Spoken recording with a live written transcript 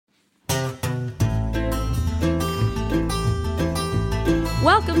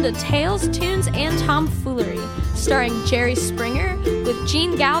welcome to Tales, Tunes, and Tomfoolery, starring Jerry Springer with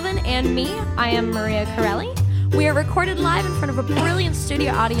Gene Galvin and me. I am Maria Corelli. We are recorded live in front of a brilliant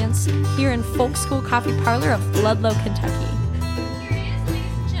studio audience here in Folk School Coffee Parlor of Ludlow, Kentucky. Here he is,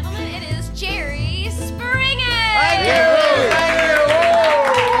 ladies and gentlemen. It is Jerry Springer. Thank you. Thank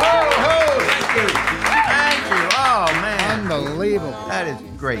you. Thank you. Oh, man. Unbelievable. That is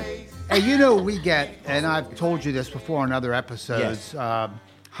great. Hey, you know, we get, and I've told you this before in other episodes,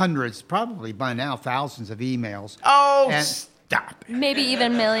 hundreds, probably by now thousands of emails. Oh, and stop it. Maybe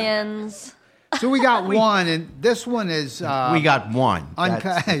even millions. So we got one, and this one is... we got one.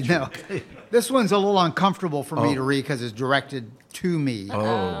 No, this one's a little uncomfortable for me to read because it's directed to me. Gee,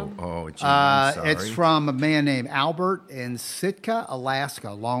 I'm sorry. It's from a man named Albert in Sitka,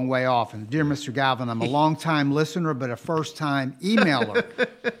 Alaska, a long way off. And dear Mr. Galvin, I'm a long-time listener, but a first-time emailer.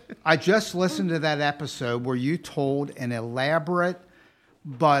 I just listened to that episode where you told an elaborate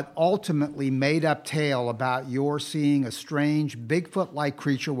but ultimately made-up tale about your seeing a strange Bigfoot-like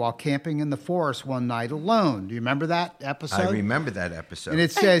creature while camping in the forest one night alone. Do you remember that episode? I remember that episode. And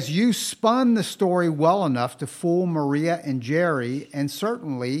it says, you spun the story well enough to fool Maria and Jerry and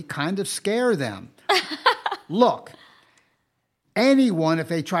certainly kind of scare them. Look, anyone, if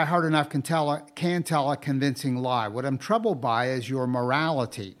they try hard enough, can tell a convincing lie. What I'm troubled by is your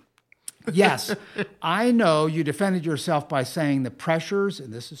morality. Yes, I know you defended yourself by saying the pressures,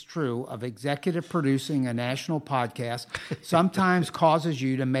 and this is true, of executive producing a national podcast sometimes causes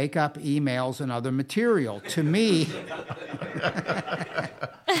you to make up emails and other material. To me...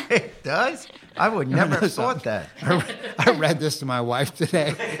 It does? I would never have thought that. I read this to my wife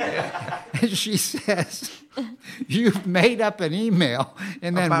today, and she says, you've made up an email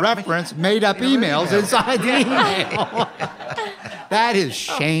and then reference made up emails inside the email. That is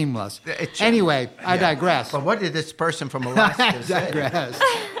shameless. Anyway, I digress. But what did this person from Alaska say? I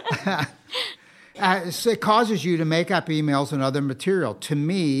digress. So it causes you to make up emails and other material. To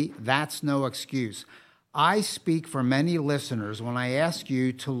me, that's no excuse. I speak for many listeners when I ask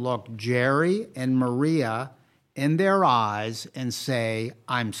you to look Jerry and Maria in their eyes and say,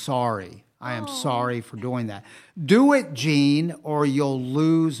 I'm sorry. I am sorry for doing that. Do it, Gene, or you'll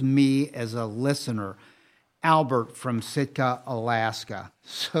lose me as a listener. Albert from Sitka, Alaska.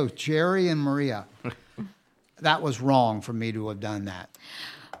 So Jerry and Maria, that was wrong for me to have done that.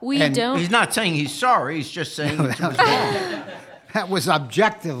 He's not saying he's sorry. He's just saying it was wrong. That was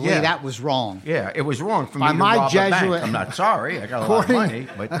objectively, that was wrong. Yeah, it was wrong for me to rob a bank. I'm not sorry. I got a lot of money.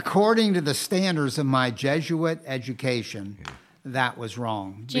 But... According to the standards of my Jesuit education, that was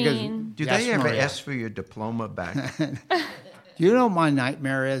wrong. Gene. Do they ever ask for your diploma back? You know what my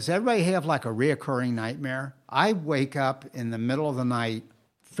nightmare is? Everybody have like a reoccurring nightmare? I wake up in the middle of the night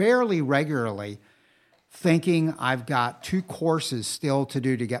fairly regularly thinking I've got 2 courses still to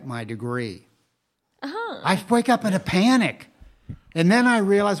do to get my degree. I wake up in a panic. And then I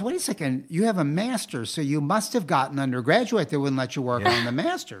realize, wait a second, you have a master's, so you must have gotten undergraduate. They wouldn't let you work on the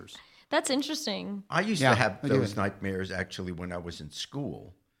master's. That's interesting. I used to have those nightmares actually when I was in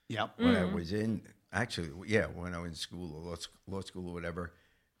school. Yep. When I was in... Actually, when I was in school or law school or whatever,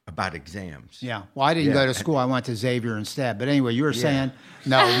 about exams. Yeah. Well, I didn't go to school. I went to Xavier instead. But anyway, you were saying,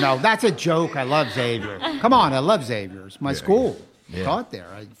 no, that's a joke. I love Xavier. Come on, I love Xavier. It's my school. I taught there.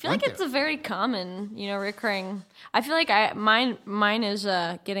 I feel like it's a very common, recurring. I feel like mine is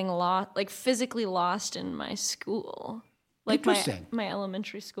getting lost, like physically lost in my school. Like my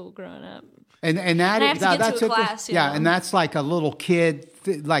elementary school growing up. And I have to get to a class. And that's like a little kid,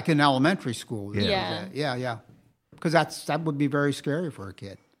 like in elementary school. Yeah. Because that would be very scary for a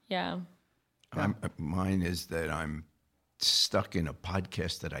kid. Yeah. Mine is that I'm stuck in a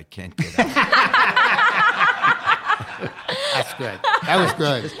podcast that I can't get out. That's good. That was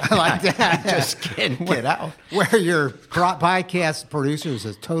good. I like that. I just can't get out. Where your podcast producer is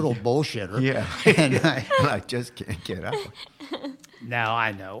a total bullshitter. Yeah. And I just can't get out. No,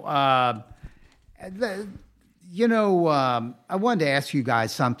 I know. I wanted to ask you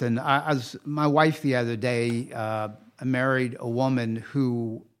guys something. My wife the other day married a woman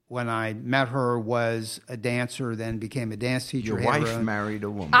who, when I met her, was a dancer, then became a dance teacher. Your wife married a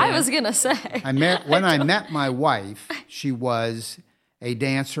woman. I was going to say. When I met my wife, she was a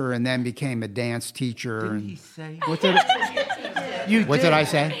dancer and then became a dance teacher. Didn't he say? What did I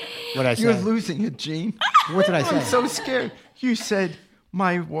say? What did I say? You're losing it, Gene. What did I say? I'm so scared. You said,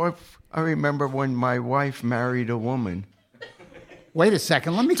 my wife, I remember when my wife married a woman. Wait a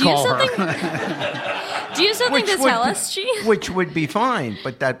second. Let me call her. Do you have something to tell us, Gene? Which would be fine,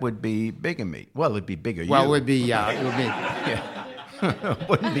 but that would be bigamy. Well, it'd be bigger. Well, it would be.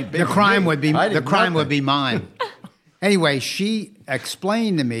 Wouldn't be bigger. The crime would be mine. Anyway, she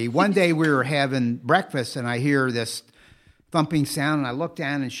explain to me. One day we were having breakfast, and I hear this thumping sound, and I look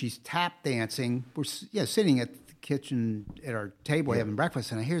down, and she's tap dancing. We're sitting at the kitchen at our table having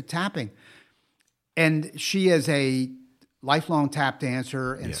breakfast, and I hear tapping. And she is a lifelong tap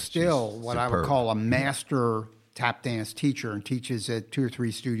dancer and still what I would call a master tap dance teacher, and teaches at 2 or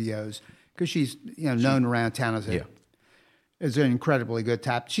 3 studios because she's known around town as an incredibly good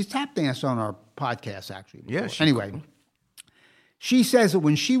tap. She's tap danced on our podcast actually before. Anyway, she says that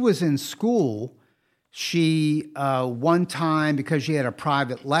when she was in school, she one time, because she had a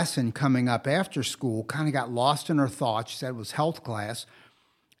private lesson coming up after school, kind of got lost in her thoughts. She said it was health class.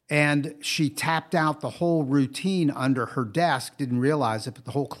 And she tapped out the whole routine under her desk, didn't realize it, but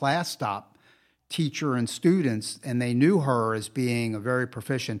the whole class stopped, teacher and students, and they knew her as being a very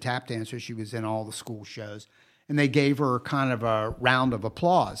proficient tap dancer. She was in all the school shows. And they gave her kind of a round of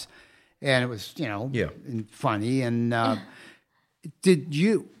applause. And it was, funny. And did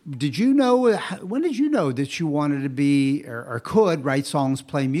you know, when did you know that you wanted to be or could write songs,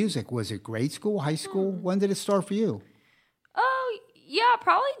 play music? Was it grade school, high school? When did it start for you? Yeah,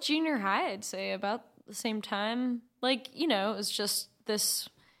 probably junior high, I'd say, about the same time. It was just this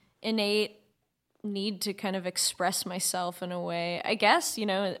innate need to kind of express myself in a way. I guess,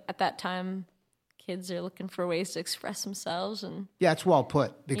 at that time, kids are looking for ways to express themselves. And yeah, it's well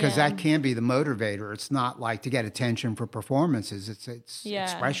put, because that can be the motivator. It's not like to get attention for performances. It's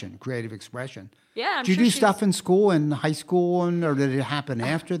expression, creative expression. Yeah, Did you do stuff in school, in high school, or did it happen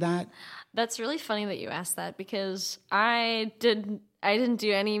after that? That's really funny that you asked that, because I didn't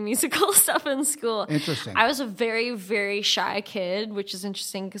do any musical stuff in school. Interesting. I was a very, very shy kid, which is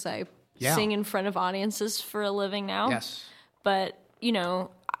interesting because I sing in front of audiences for a living now. Yes. But,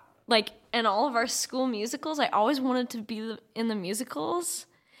 in all of our school musicals, I always wanted to be in the musicals.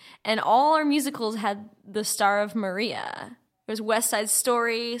 And all our musicals had the star of Maria. It was West Side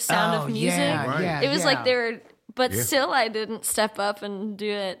Story, Sound of Music. Yeah, it was like they were... But still, I didn't step up and do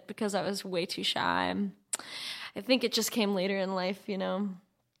it because I was way too shy. I think it just came later in life,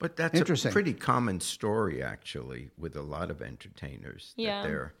 But that's a pretty common story, actually, with a lot of entertainers. Yeah. That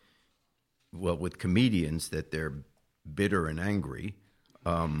they're, with comedians, that they're bitter and angry.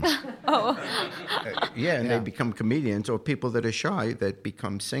 And they become comedians, or people that are shy that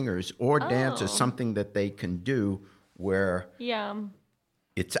become singers or dancers, something that they can do where...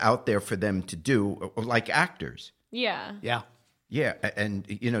 it's out there for them to do, like actors. Yeah. Yeah. Yeah, and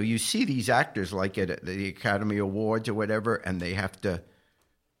you see these actors like at the Academy Awards or whatever, and they have to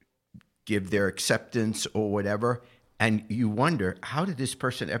give their acceptance or whatever, and you wonder, how did this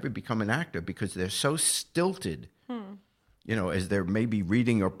person ever become an actor? Because they're so stilted, as they're maybe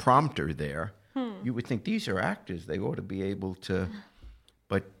reading a prompter there. You would think these are actors; they ought to be able to,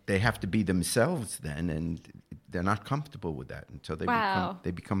 but they have to be themselves then, and they're not comfortable with that until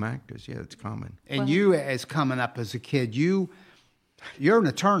they become actors. Yeah, it's common. And you, as coming up as a kid, you're an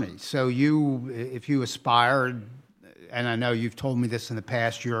attorney. So if you aspired, and I know you've told me this in the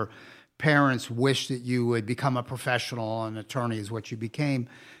past, your parents wished that you would become a professional, and attorney is what you became.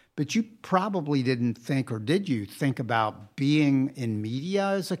 But you probably didn't think, or did you think about being in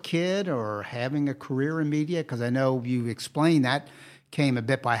media as a kid or having a career in media? Because I know you explained that came a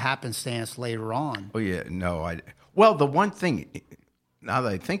bit by happenstance later on. Oh, yeah. No, well, the one thing, now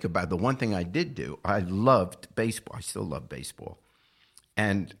that I think about it, the one thing I did do, I loved baseball. I still love baseball.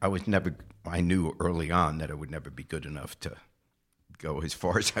 And I knew early on that I would never be good enough to go as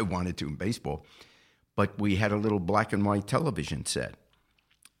far as I wanted to in baseball. But we had a little black and white television set.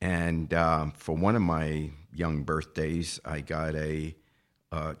 And for one of my young birthdays, I got a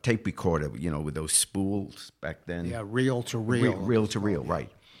tape recorder, with those spools back then. Yeah, reel to reel. Reel to reel, right.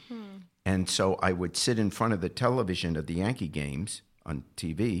 And so I would sit in front of the television at the Yankee games on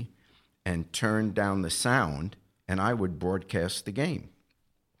TV and turn down the sound, and I would broadcast the game.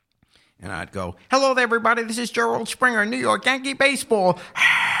 And I'd go, "Hello there, everybody. This is Gerald Springer, New York Yankee baseball."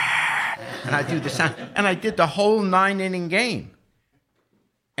 And I'd do the sound. And I did the whole 9-inning game.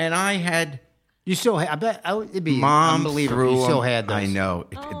 And I had... You still had, I bet it'd be unbelievable if you still had those. I know.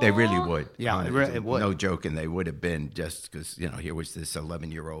 They really would. Yeah, it would. No joking. They would have been, just because, here was this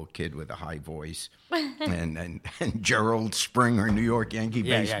 11-year-old kid with a high voice and Gerald Springer, New York Yankee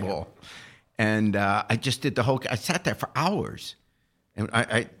baseball. Yeah. And I just did I sat there for hours. And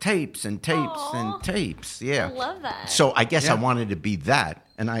I tapes and tapes and tapes. Yeah. I love that. So I guess I wanted to be that.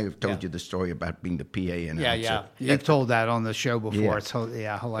 And I have told you the story about being the PA announcer. Yeah. You've told that on the show before. Yeah. It's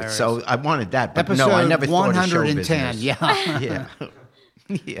hilarious. So I wanted that, but Episode no, I never thought of show 110, business. Yeah.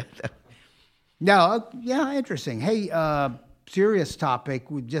 Yeah. No, interesting. Hey, serious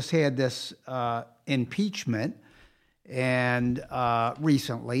topic. We just had this impeachment, and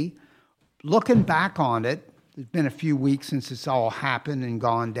recently. Looking back on it, it's been a few weeks since it's all happened and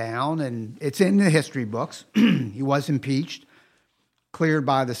gone down, and it's in the history books. He was impeached, cleared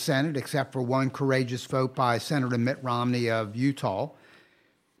by the Senate, except for one courageous vote by Senator Mitt Romney of Utah.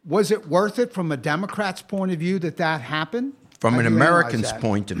 Was it worth it from a Democrat's point of view that happened? From an How do you analyze American's that?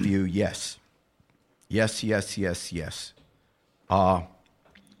 point of view, yes. Yes.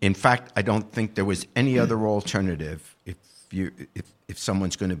 In fact, I don't think there was any other alternative if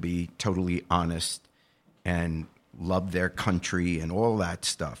someone's going to be totally honest and love their country and all that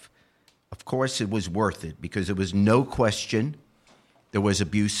stuff. Of course, it was worth it because there was no question there was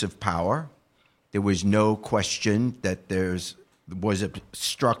abuse of power. There was no question that there was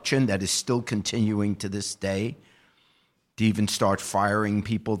obstruction that is still continuing to this day to even start firing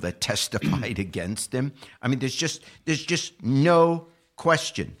people that testified against him. I mean, there's just no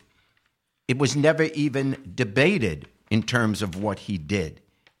question. It was never even debated in terms of what he did.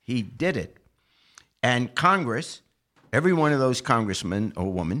 He did it. And Congress, every one of those congressmen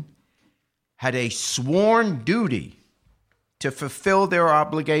or women, had a sworn duty to fulfill their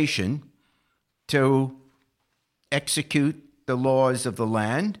obligation to execute the laws of the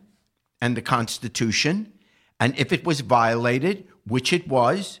land and the Constitution. And if it was violated, which it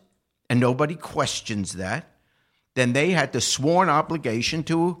was, and nobody questions that, then they had the sworn obligation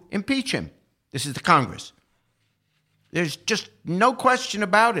to impeach him. This is the Congress. There's just no question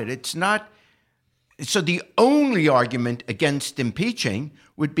about it. It's not. So the only argument against impeaching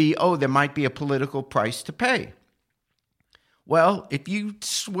would be, there might be a political price to pay. Well, if you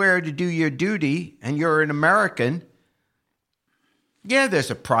swear to do your duty and you're an American, yeah,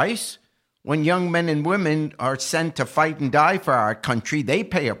 there's a price. When young men and women are sent to fight and die for our country, they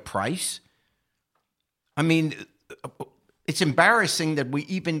pay a price. I mean, it's embarrassing that we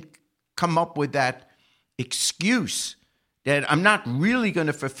even come up with that excuse that I'm not really going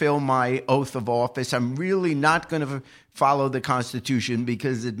to fulfill my oath of office. I'm really not going to follow the Constitution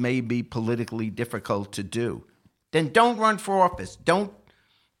because it may be politically difficult to do. Then don't run for office. Don't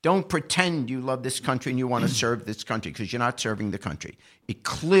pretend you love this country and you want to serve this country because you're not serving the country. It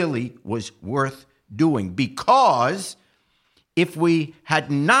clearly was worth doing because if we had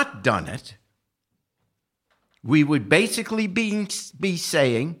not done it, we would basically be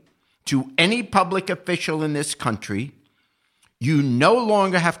saying to any public official in this country, you no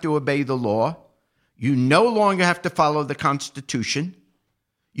longer have to obey the law. You no longer have to follow the Constitution.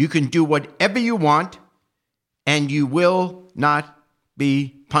 You can do whatever you want, and you will not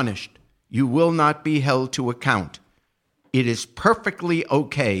be punished. You will not be held to account. It is perfectly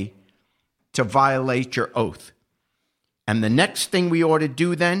okay to violate your oath. And the next thing we ought to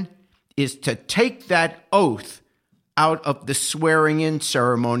do then is to take that oath out of the swearing-in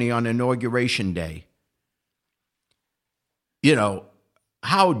ceremony on Inauguration Day. You know,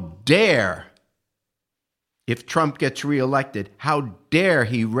 how dare, if Trump gets reelected, how dare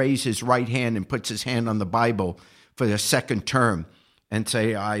he raise his right hand and puts his hand on the Bible for the second term and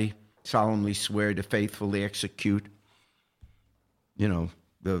say, I solemnly swear to faithfully execute, the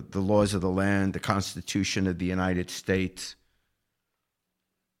laws of the land, the Constitution of the United States.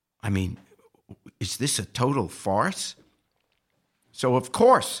 I mean, is this a total farce? So, of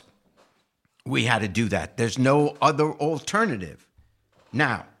course, we had to do that. There's no other alternative.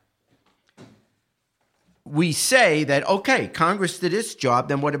 Now, we say that, okay, Congress did its job,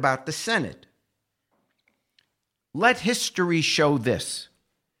 then what about the Senate? Let history show this.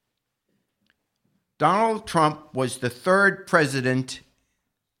 Donald Trump was the third president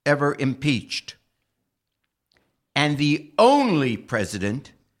ever impeached and the only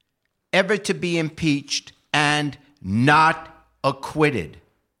president ever to be impeached and not acquitted.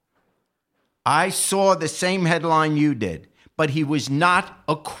 I saw the same headline you did, but he was not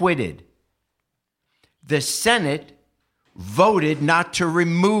acquitted. The Senate voted not to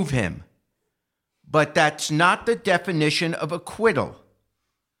remove him, but that's not the definition of acquittal.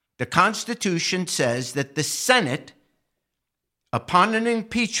 The Constitution says that the Senate, upon an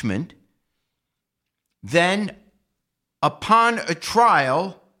impeachment, then upon a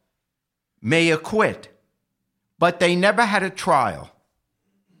trial, may acquit. But they never had a trial.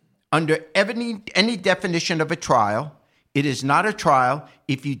 Under any definition of a trial, it is not a trial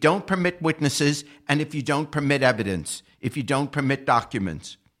if you don't permit witnesses and if you don't permit evidence, if you don't permit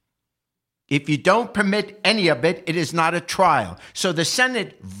documents. If you don't permit any of it, it is not a trial. So the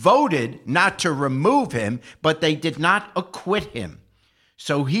Senate voted not to remove him, but they did not acquit him.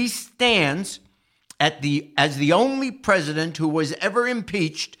 So he stands as the only president who was ever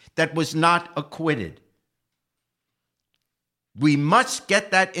impeached that was not acquitted. We must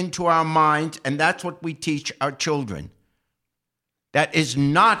get that into our minds, and that's what we teach our children. That is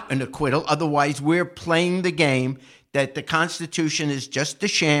not an acquittal. Otherwise, we're playing the game that the Constitution is just a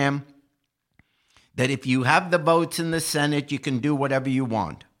sham, that if you have the votes in the Senate, you can do whatever you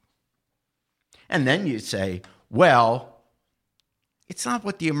want. And then you say, well, it's not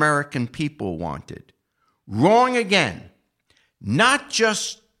what the American people wanted. Wrong again. Not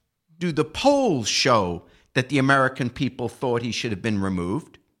just do the polls show that the American people thought he should have been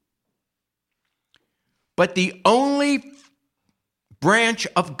removed, but the only branch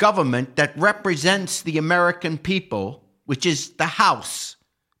of government that represents the American people, which is the House,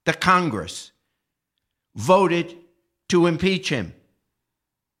 the Congress, voted to impeach him.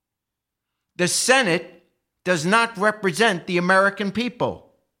 The Senate does not represent the American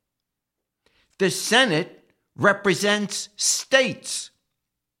people. The Senate represents states.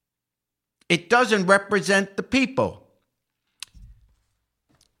 It doesn't represent the people.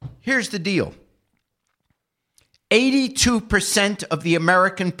 Here's the deal. 82% of the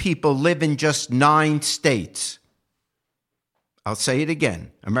American people live in just 9 states. I'll say it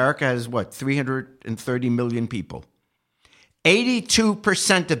again. America has, 330 million people.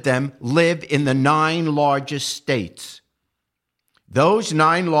 82% of them live in the 9 largest states. Those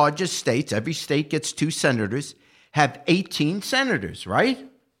 9 largest states, every state gets 2 senators, have 18 senators, right?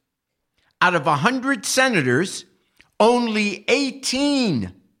 Out of 100 senators, only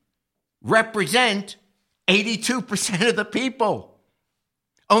 18 represent 82% of the people.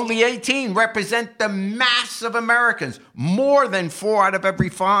 Only 18 represent the mass of Americans, more than 4 out of every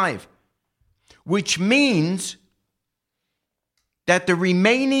 5, which means that the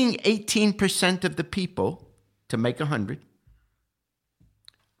remaining 18% of the people, to make 100,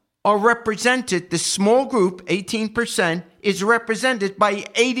 are represented, the small group, 18%, is represented by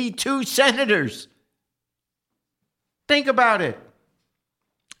 82 senators. Think about it.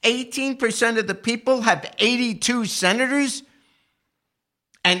 18% of the people have 82 senators,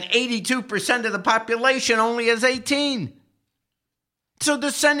 and 82% of the population only has 18. So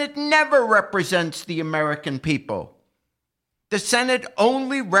the Senate never represents the American people. The Senate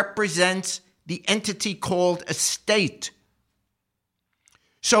only represents the entity called a state.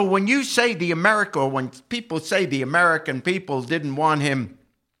 So when you say when people say the American people didn't want him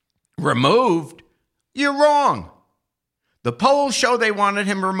removed, you're wrong. The polls show they wanted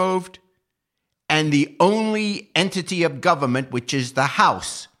him removed, and the only entity of government, which is the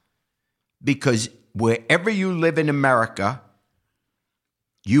House, because wherever you live in America,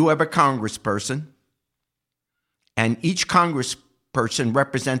 you have a congressperson, and each congressperson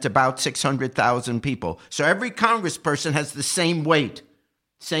represents about 600,000 people. So every congressperson has the same weight,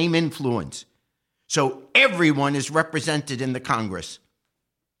 same influence. So everyone is represented in the Congress.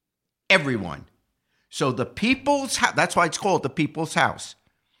 Everyone. So the people's house, that's why it's called the People's House.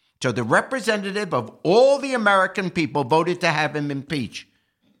 So the representative of all the American people voted to have him impeached.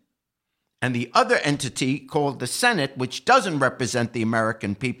 And the other entity called the Senate, which doesn't represent the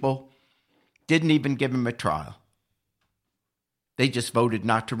American people, didn't even give him a trial. They just voted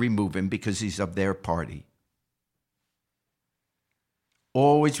not to remove him because he's of their party.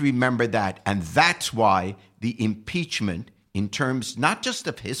 Always remember that. And that's why the impeachment, in terms not just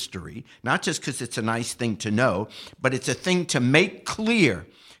of history, not just because it's a nice thing to know, but it's a thing to make clear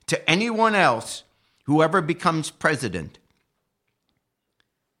to anyone else, whoever becomes president,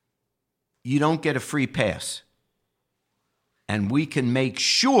 you don't get a free pass. And we can make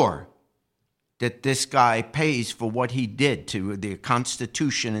sure that this guy pays for what he did to the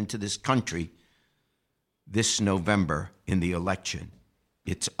Constitution and to this country this November in the election.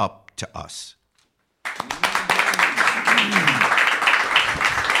 It's up to us.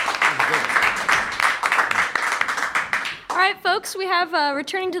 All right, folks, we have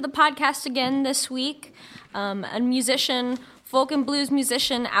returning to the podcast again this week, a musician, folk and blues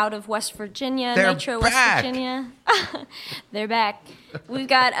musician out of West Virginia, Nitro, back. West Virginia. They're back. We've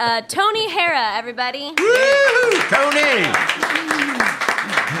got Tony Hara, everybody. Woo! Tony!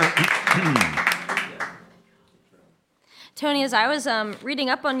 Tony, as I was reading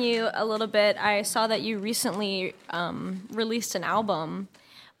up on you a little bit, I saw that you recently released an album.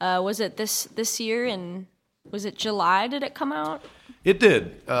 Was it this year? And was it July? Did it come out? It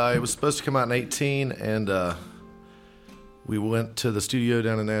did. It was supposed to come out in 2018, and we went to the studio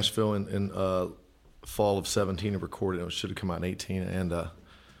down in Nashville in fall of 2017 and recorded it. It should have come out in 2018, and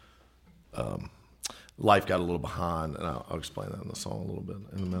life got a little behind, and I'll explain that in the song a little bit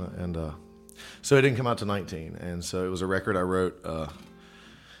in a minute. And so it didn't come out to 2019, and so it was a record I wrote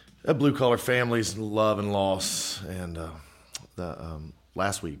at Blue Collar Families, Love and Loss, and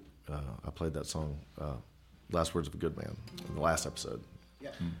last week I played that song Last Words of a Good Man in the last episode.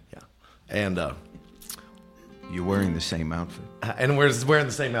 Yeah. And You're wearing the same outfit. and we're wearing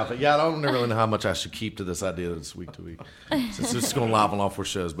the same outfit. Yeah, I don't really know how much I should keep to this idea that it's week to week. Since it's going live on all 4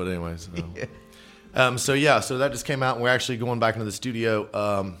 shows, but anyways. So that just came out, and we're actually going back into the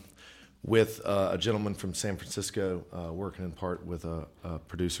studio with a gentleman from San Francisco, working in part with a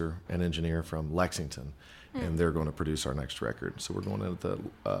producer and engineer from Lexington, and they're going to produce our next record. So we're going in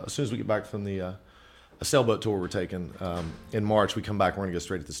at as soon as we get back from the a sailboat tour we're taking in March. We come back, we're going to go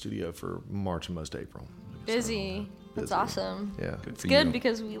straight to the studio for March and most April. Busy. That's awesome. Yeah. It's good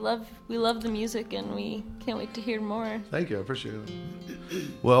because we love the music and we can't wait to hear more. Thank you. I appreciate it.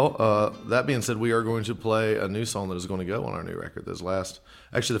 Well, that being said, we are going to play a new song that is going to go on our new record.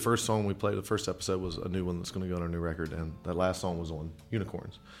 Actually, the first song we played, the first episode, was a new one that's going to go on our new record, and that last song was on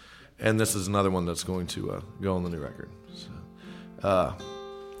Unicorns. And this is another one that's going to go on the new record. So,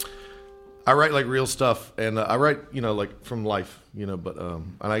 I write like real stuff, and I write, like from life, but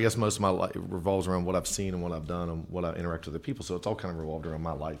and I guess most of my life revolves around what I've seen and what I've done and what I interact with other people. So it's all kind of revolved around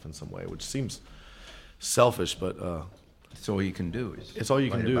my life in some way, which seems selfish, but It's all you can do. It's all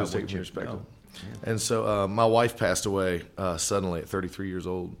you can do is take a perspective. Yeah. And so my wife passed away suddenly at 33 years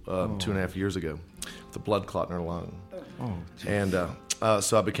old 2.5 years ago with a blood clot in her lung. Oh, and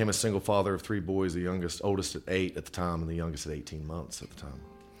so I became a single father of 3 boys, the oldest at 8 at the time, and the youngest at 18 months at the time.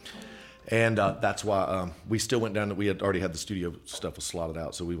 And that's why we still went down. We had already had the studio stuff was slotted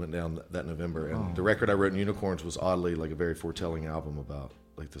out, so we went down that November. And the record I wrote in Unicorns was oddly like a very foretelling album about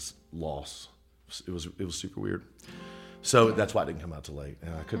like this loss. It was super weird. So that's why it didn't come out till late.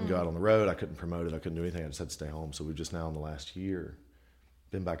 And I couldn't go out on the road. I couldn't promote it. I couldn't do anything. I just had to stay home. So we've just now in the last year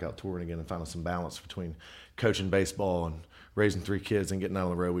been back out touring again and finding some balance between coaching baseball and raising 3 kids and getting out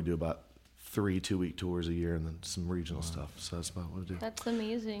on the road. We do about 3 2-week tours a year and then some regional stuff. So that's about what we do. That's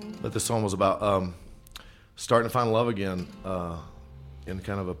amazing. But this song was about starting to find love again in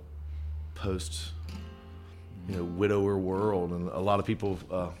kind of a post, widower world, and a lot of people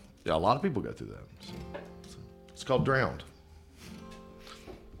go through that. So it's called Drowned.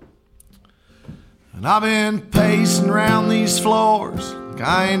 And I've been pacing around these floors like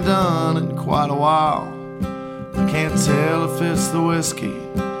I ain't done in quite a while. I can't tell if it's the whiskey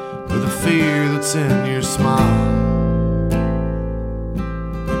or the fear that's in your smile.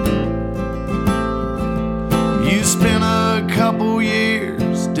 You spent a couple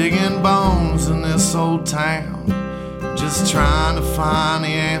years digging bones in this old town, just trying to find the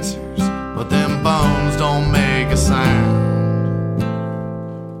answers, but them bones don't make a sound.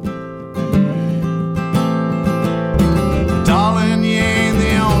 Darling, you ain't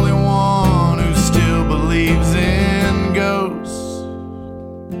the only one who still believes in ghosts.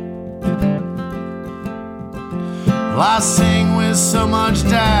 Well, I sing with so much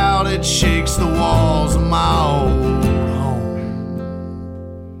doubt it shakes the walls of my old home.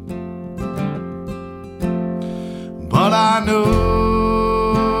 But I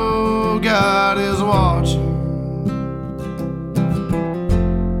know God is watching.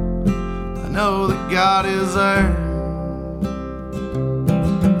 I know that God is there.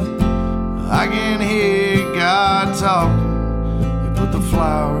 I can hear God talking. You put the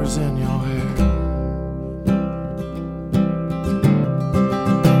flowers in your hair.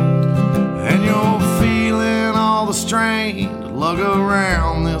 And you're feeling all the strain to lug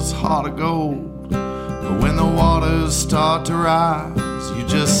around this heart of gold. But when the waters start to rise, you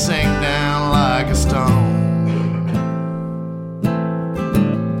just sink down like a stone.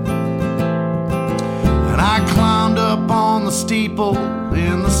 And I climbed up on the steeple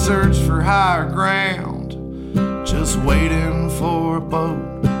in the search for higher ground, just waiting for a boat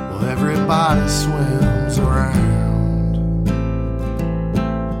while everybody swims around.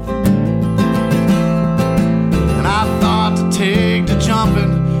 And I thought to take to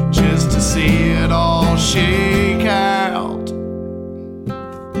jumping just to see it all shake out,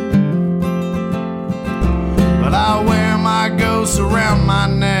 but I wear my ghost around my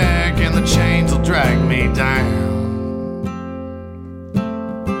neck and the chains will drag me down.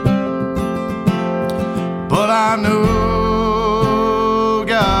 But I know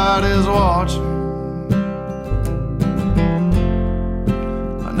God is watching.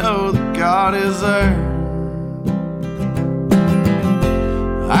 I know that God is there.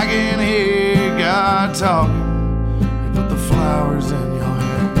 I can hear God talking. You put the flowers in your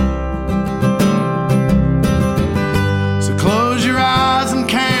hair. So close your eyes and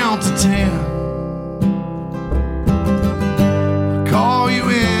count to 10. I'll call you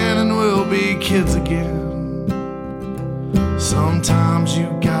in and we'll be kids again. Sometimes you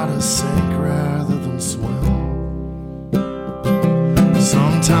gotta sink rather than swim.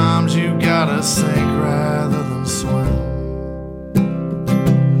 Sometimes you gotta sink rather than swim.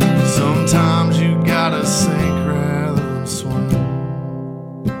 Sometimes you gotta sink rather than swim.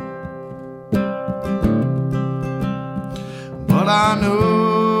 But I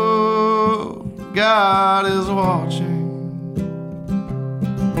know God is watching.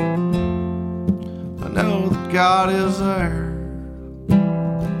 I know that God is there.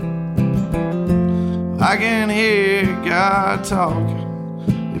 I can hear God talking.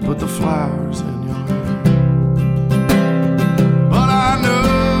 He put the flowers in your hair. But I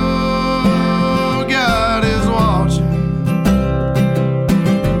know God is watching.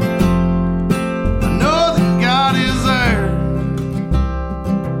 I know that God is there.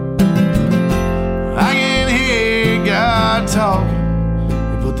 I can hear God talking.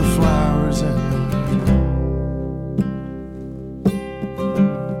 He put the flowers in your hair.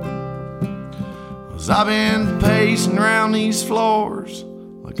 I've been pacing around these floors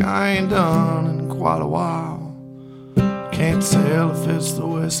like I ain't done in quite a while. Can't tell if it's the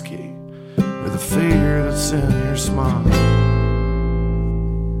whiskey or the fear that's in your smile.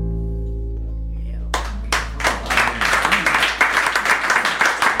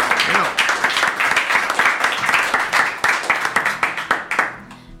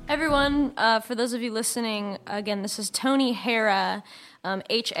 Everyone, for those of you listening, again, this is Tony Harrah,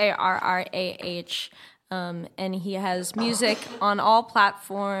 Harrah, and he has music on all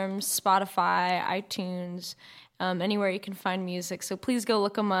platforms, Spotify, iTunes, anywhere you can find music. So please go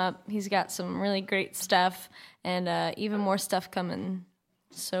look him up. He's got some really great stuff and even more stuff coming.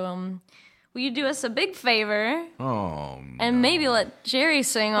 So will you do us a big favor? And maybe let Jerry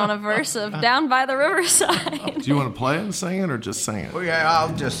sing on a verse of Down by the Riverside. Do you want to play it and sing it or just sing it? Well, yeah,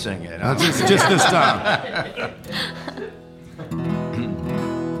 I'll just sing it. Just this time.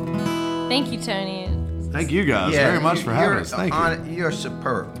 Thank you, Tony. Thank you guys very much for having us. Thank you. You're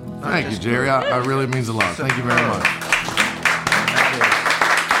superb. Thank you, Jerry. I really means a lot. Thank you very much.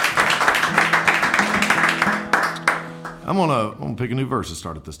 I'm gonna pick a new verse to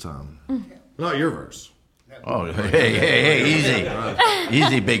start at this time. Not your verse. Oh, hey, easy.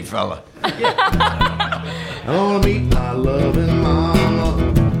 Easy, big fella. I wanna meet my loving mom.